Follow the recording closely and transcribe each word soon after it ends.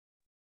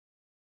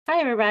Hi,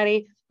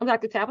 everybody. I'm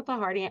Dr. Tabitha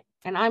Hardy,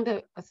 and I'm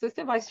the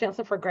Assistant Vice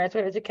Chancellor for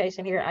Graduate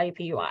Education here at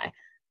IUPUI.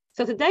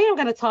 So today I'm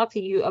going to talk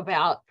to you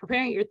about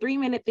preparing your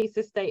 3-minute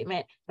thesis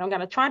statement, and I'm going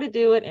to try to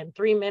do it in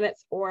 3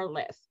 minutes or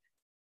less,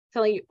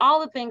 telling you all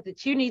the things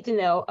that you need to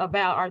know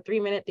about our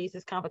 3-minute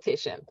thesis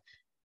competition.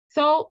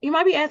 So you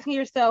might be asking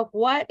yourself,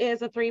 what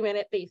is a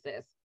 3-minute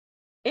thesis?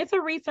 It's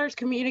a research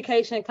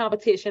communication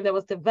competition that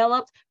was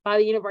developed by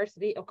the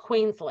University of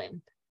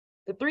Queensland.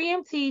 The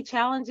 3MT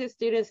challenges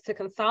students to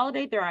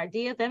consolidate their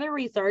ideas and their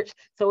research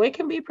so it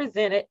can be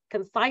presented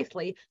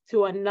concisely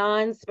to a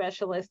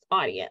non-specialist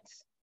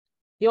audience.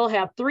 You'll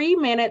have 3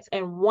 minutes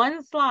and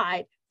 1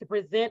 slide to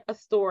present a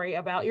story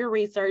about your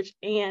research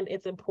and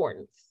its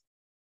importance.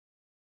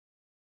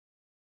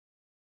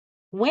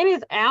 When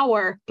is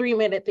our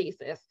 3-minute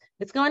thesis?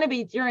 It's going to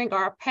be during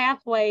our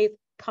Pathways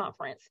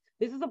Conference.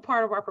 This is a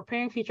part of our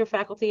Preparing Future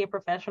Faculty and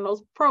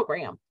Professionals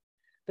program.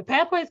 The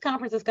Pathways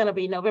Conference is going to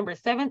be November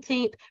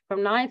 17th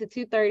from 9 to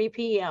 2:30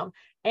 p.m.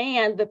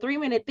 And the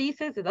 3-minute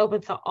thesis is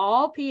open to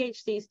all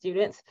PhD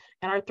students,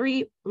 and our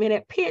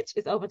 3-minute pitch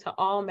is open to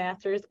all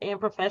master's and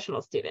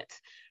professional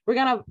students. We're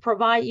going to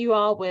provide you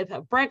all with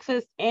a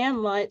breakfast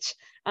and lunch,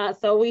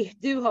 so we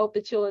do hope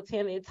that you'll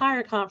attend the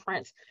entire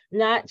conference,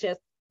 not just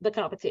the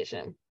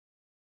competition.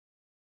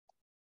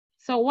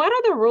 So what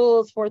are the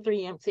rules for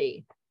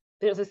 3MT?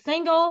 There's a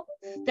single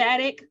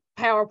static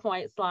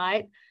PowerPoint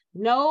slide.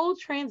 No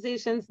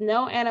transitions,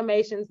 no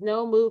animations,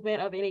 no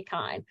movement of any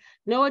kind.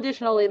 No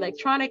additional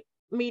electronic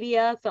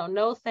media, so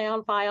no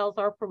sound files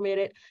are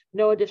permitted,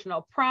 no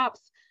additional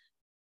props.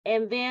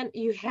 And then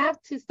you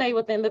have to stay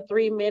within the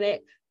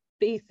 3-minute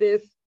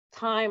thesis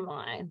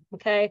timeline,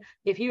 okay?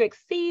 If you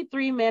exceed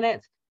 3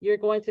 minutes, you're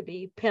going to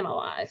be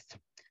penalized.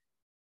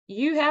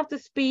 You have to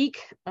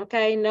speak,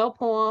 okay? No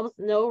poems,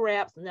 no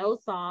raps, no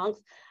songs.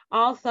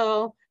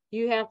 Also,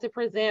 you have to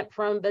present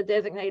from the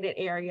designated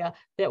area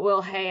that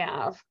we'll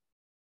have.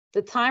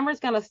 The timer is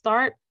going to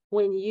start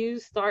when you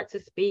start to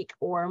speak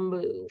or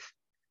move.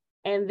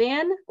 And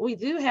then we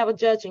do have a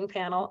judging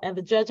panel, and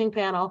the judging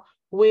panel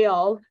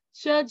will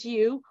judge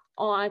you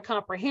on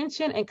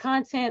comprehension and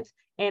content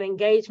and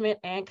engagement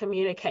and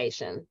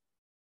communication.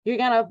 You're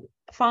going to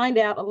find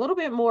out a little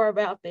bit more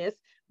about this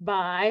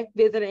by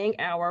visiting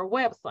our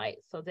website.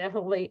 So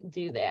definitely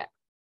do that.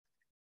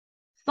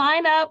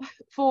 Sign up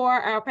for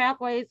our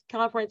Pathways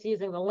Conference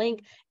using the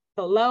link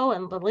below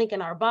and the link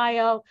in our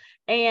bio.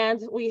 And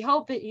we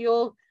hope that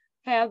you'll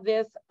have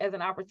this as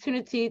an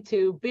opportunity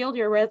to build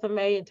your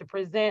resume and to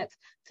present,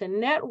 to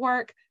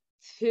network,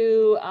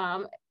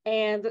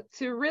 and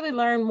to really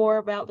learn more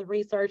about the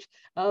research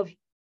of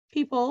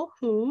people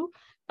who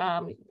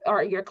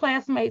are your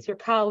classmates, your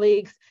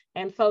colleagues,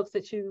 and folks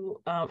that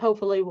you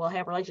hopefully will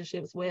have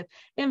relationships with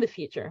in the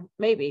future,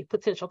 maybe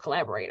potential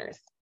collaborators.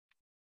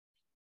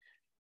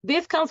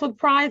 This comes with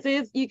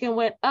prizes. You can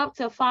win up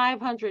to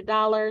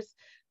 $500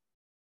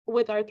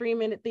 with our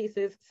 3-minute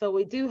thesis. So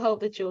we do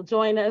hope that you'll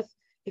join us.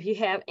 If you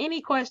have any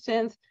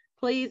questions,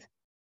 please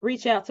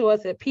reach out to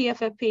us at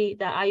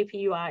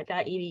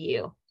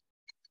pffp.iupui.edu.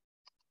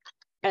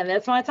 And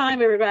that's my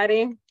time,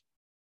 everybody.